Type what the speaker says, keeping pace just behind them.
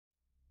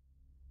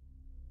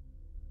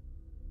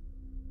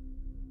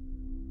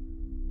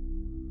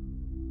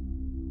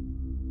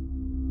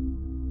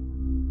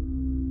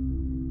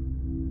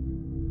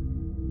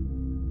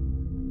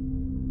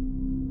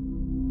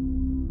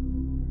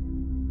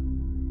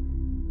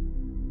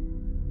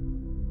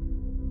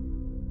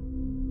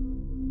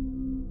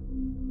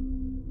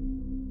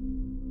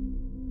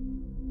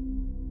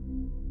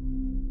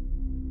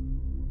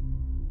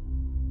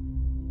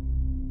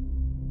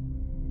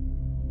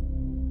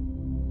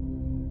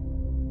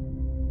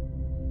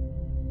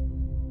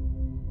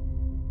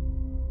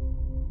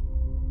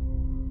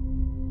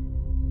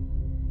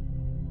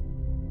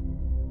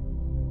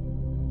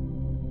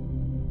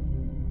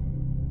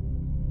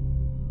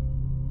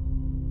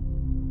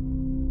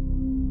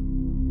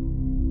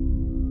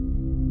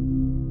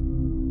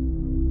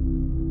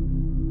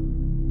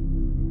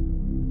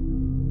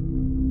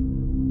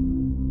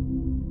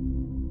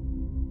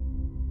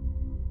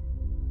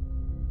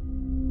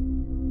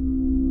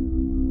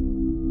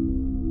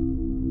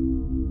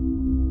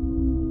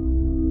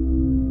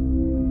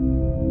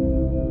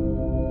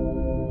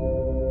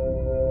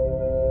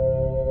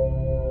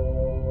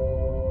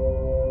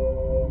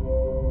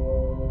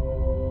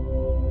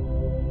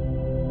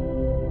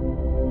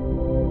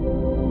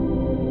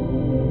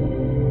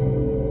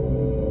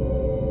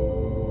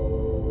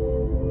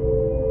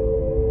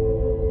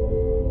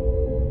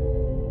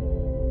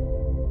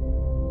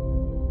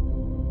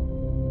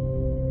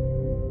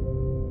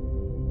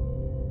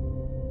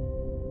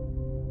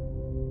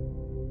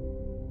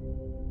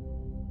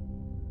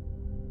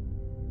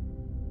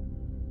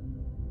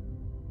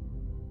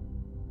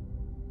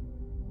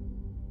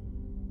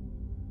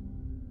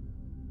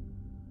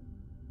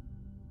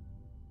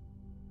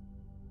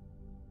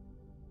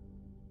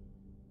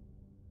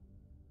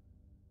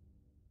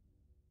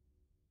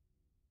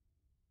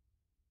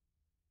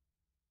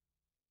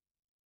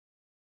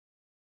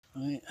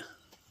Right.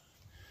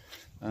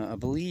 I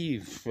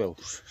believe, well,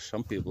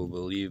 some people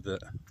believe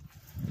that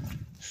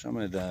some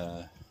of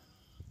the,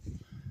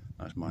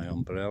 that's my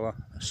umbrella,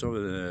 some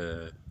of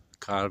the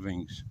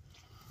carvings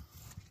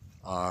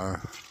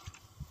are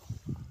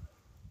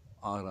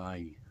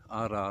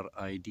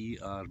RRID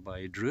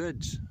by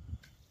Druids,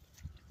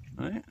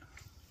 right?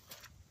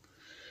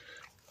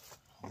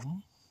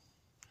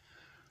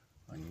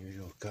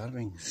 Unusual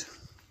carvings,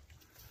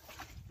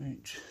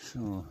 right?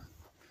 So,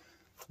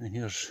 and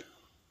here's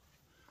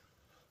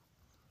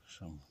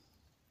some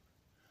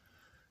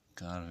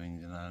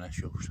carvings and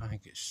initials. I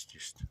think it's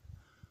just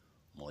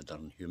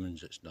modern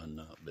humans that's done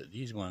that, but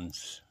these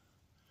ones,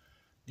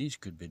 these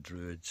could be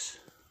Druids.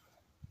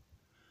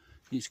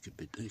 These could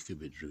be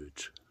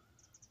Druids.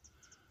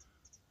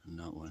 And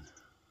that one,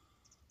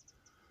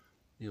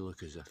 they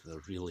look as if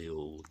they're really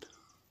old,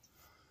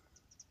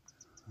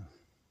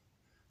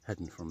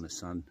 hidden from the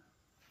sun.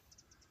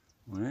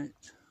 Right?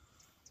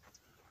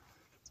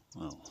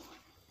 Well,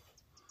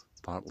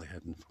 partly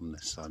hidden from the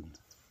sun.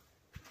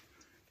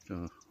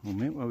 So we'll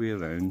make our way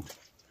around,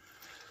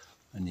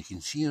 and you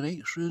can see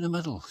right through the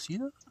middle. See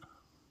that?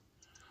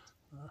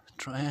 A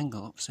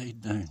triangle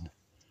upside down.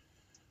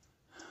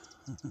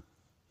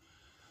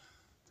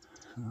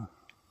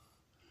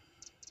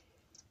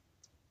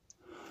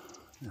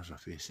 There's a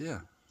face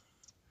there.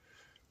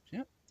 See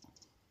it?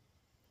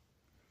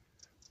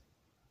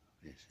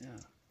 Face there.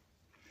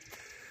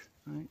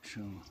 Right,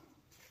 so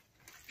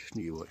just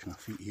need to watch my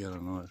feet here. I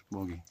know it's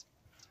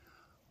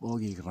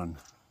boggy ground.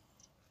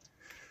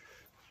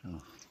 So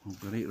we'll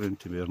go right round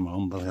to where my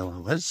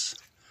umbrella is.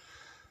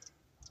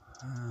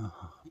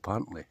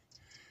 Apparently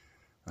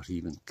there's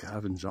even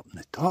carvings up in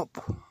the top.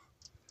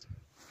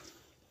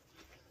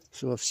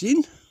 So I've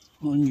seen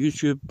on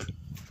YouTube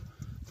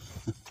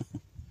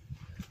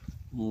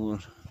more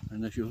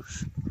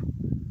initials.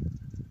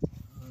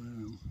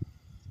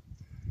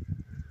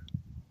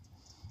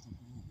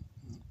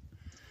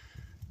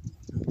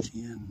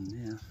 See in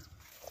there.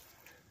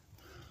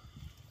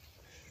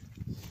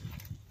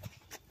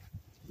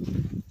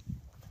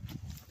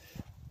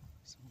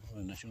 Some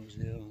more initials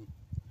there.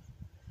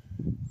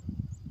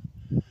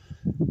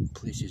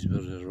 Places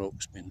where the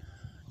rock's been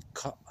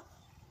cut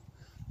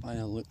by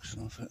the looks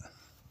of it.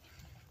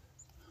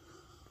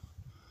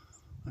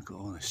 Look at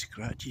all the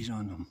scratches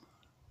on them.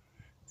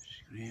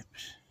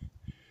 Scrapes.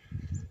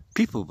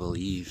 People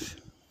believe,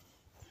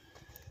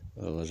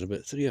 well, there's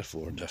about 3 or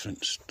 4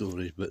 different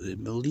stories, but they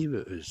believe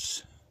it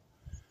was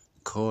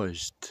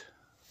caused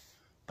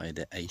by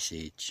the Ice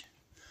Age,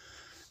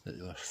 that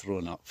they were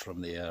thrown up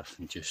from the earth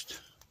and just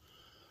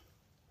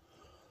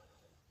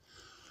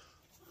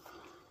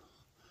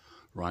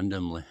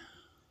randomly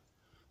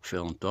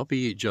fell on top of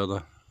each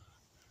other.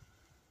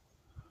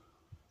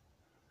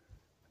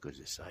 Because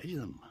the size of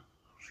them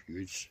is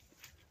huge.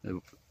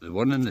 The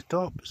one in the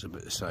top is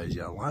about the size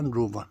of a Land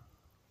Rover.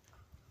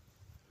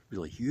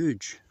 Really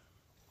huge.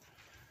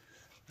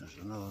 There's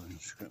another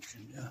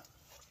inscription there.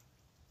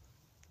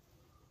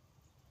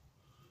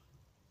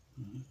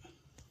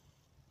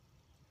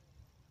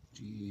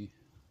 G-J-R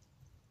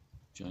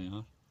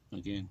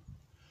again.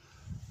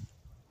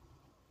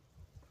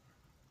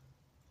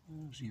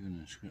 There's even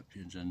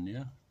inscriptions in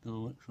there, the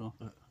looks of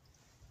it.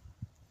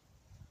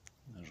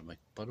 There's a big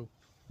puddle.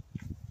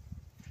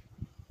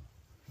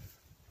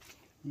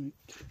 Right.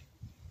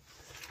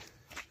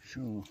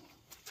 So,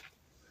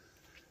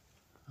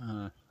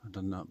 I've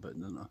done that bit,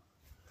 didn't I?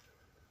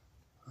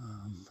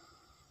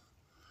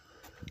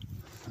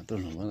 I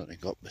don't know whether I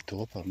got the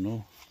top or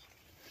no.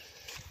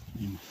 I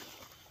mean,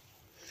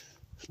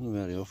 it's not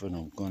very often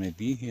I'm going to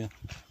be here.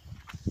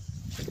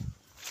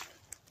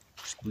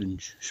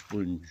 Splunge,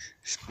 splunge,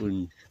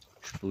 splunge,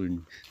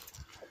 splunge.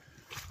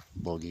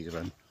 Boggy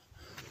grin.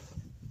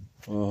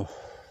 Oh,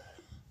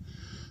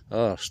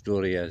 our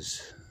story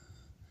is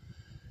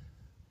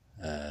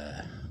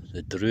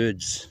the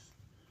Druids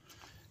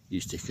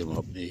used to come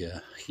up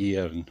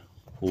here and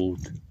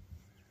hold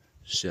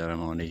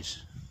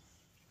ceremonies.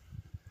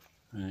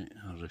 Right,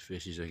 there's the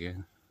faces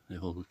again. They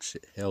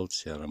held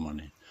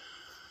ceremony,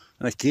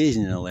 and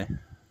occasionally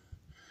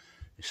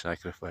they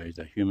sacrificed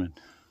a human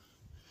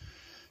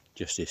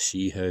just to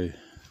see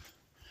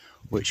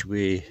which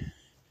way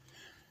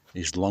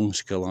his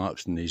lungs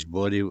collapsed in his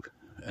body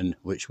and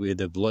which way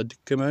the blood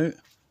came out.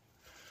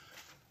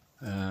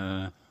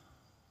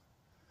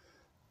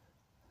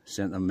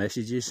 Sent them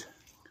messages,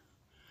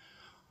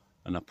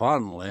 and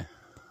apparently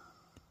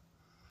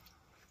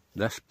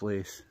this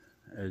place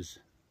is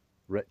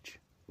rich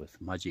with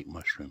magic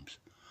mushrooms,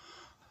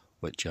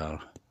 which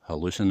are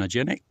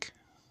hallucinogenic,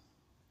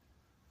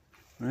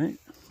 right?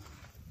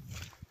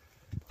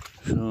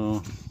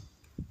 So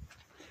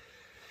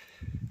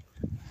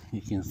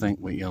you can think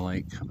what you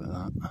like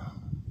about that.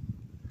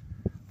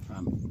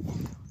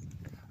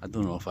 I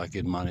don't know if I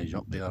could manage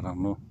up there or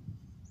no.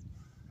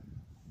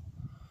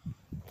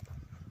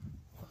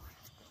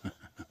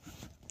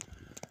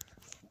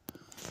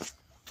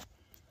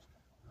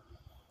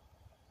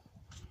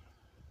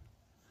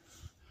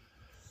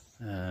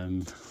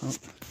 Oh,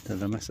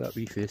 did I miss that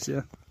wee face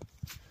there?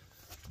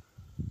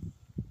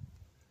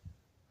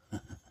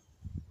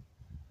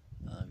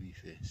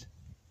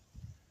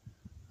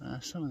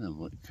 some of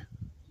them look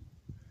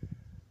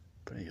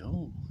pretty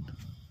old.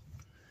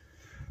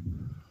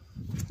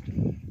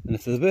 And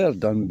if they were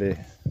done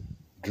by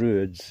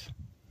Druids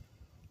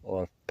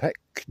or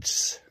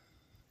Picts,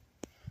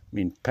 I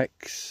mean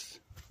Picts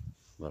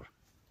were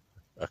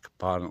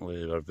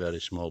apparently they were very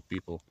small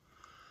people.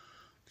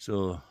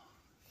 So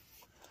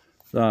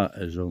that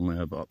is only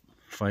about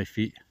 5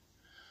 feet.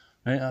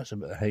 Right, that's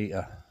about the height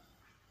of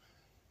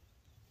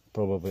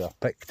probably a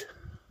Pict,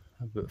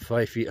 about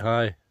 5 feet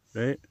high,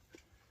 right?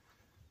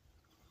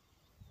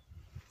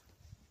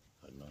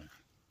 I don't know.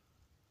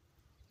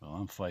 Well,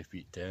 I'm 5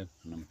 feet 10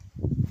 and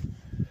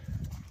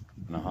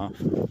a half.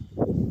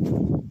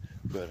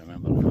 Got to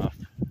remember half.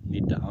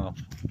 Need the half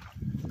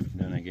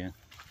now and again.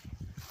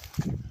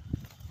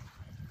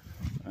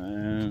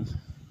 And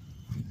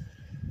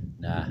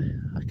nah,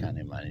 I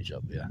can't manage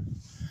up there.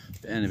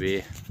 But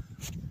anyway,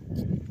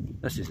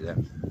 this is it.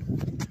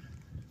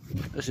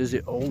 This is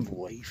the Auld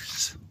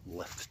Wife's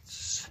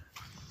lifts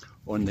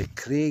on the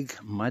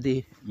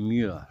CRAIGMADDIE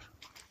MUIR.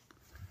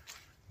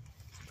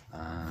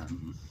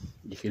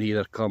 You can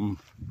either come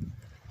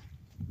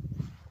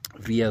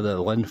via the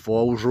Lynn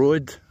Falls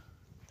Road.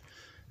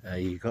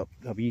 You got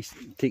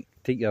take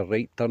your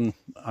right turn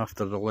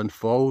after the Lynn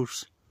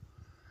Falls,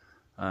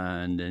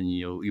 and then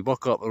you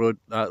walk up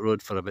that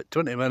road for about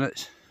 20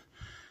 minutes,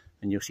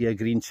 and you'll see a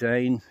green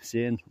sign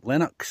saying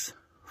Lennox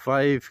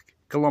 5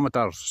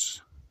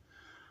 kilometres.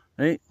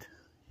 Right?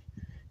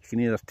 You can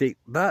either take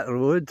that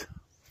road,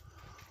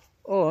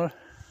 or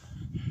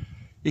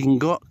you can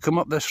come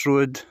up this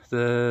road,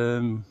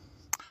 the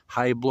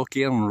High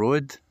Blockhairn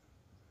Road,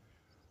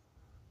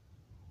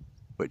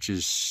 which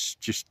is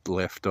just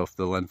left off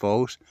the Lynn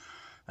Falls,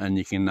 and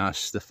you can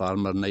ask the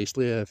farmer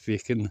nicely if you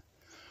can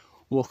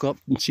walk up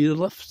and see the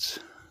lifts,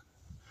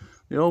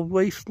 the Auld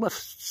Wife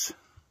lifts.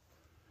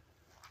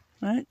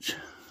 Right,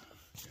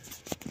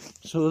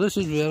 so this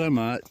is where I'm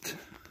at,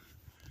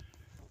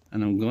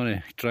 and I'm going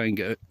to try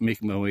and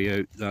make my way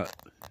out that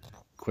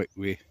quick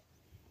way,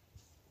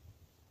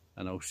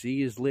 and I'll see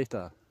you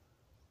later.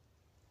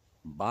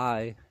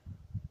 Bye.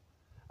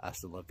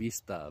 Hasta la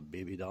vista,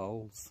 baby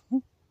dolls.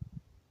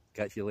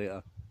 Catch you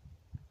later.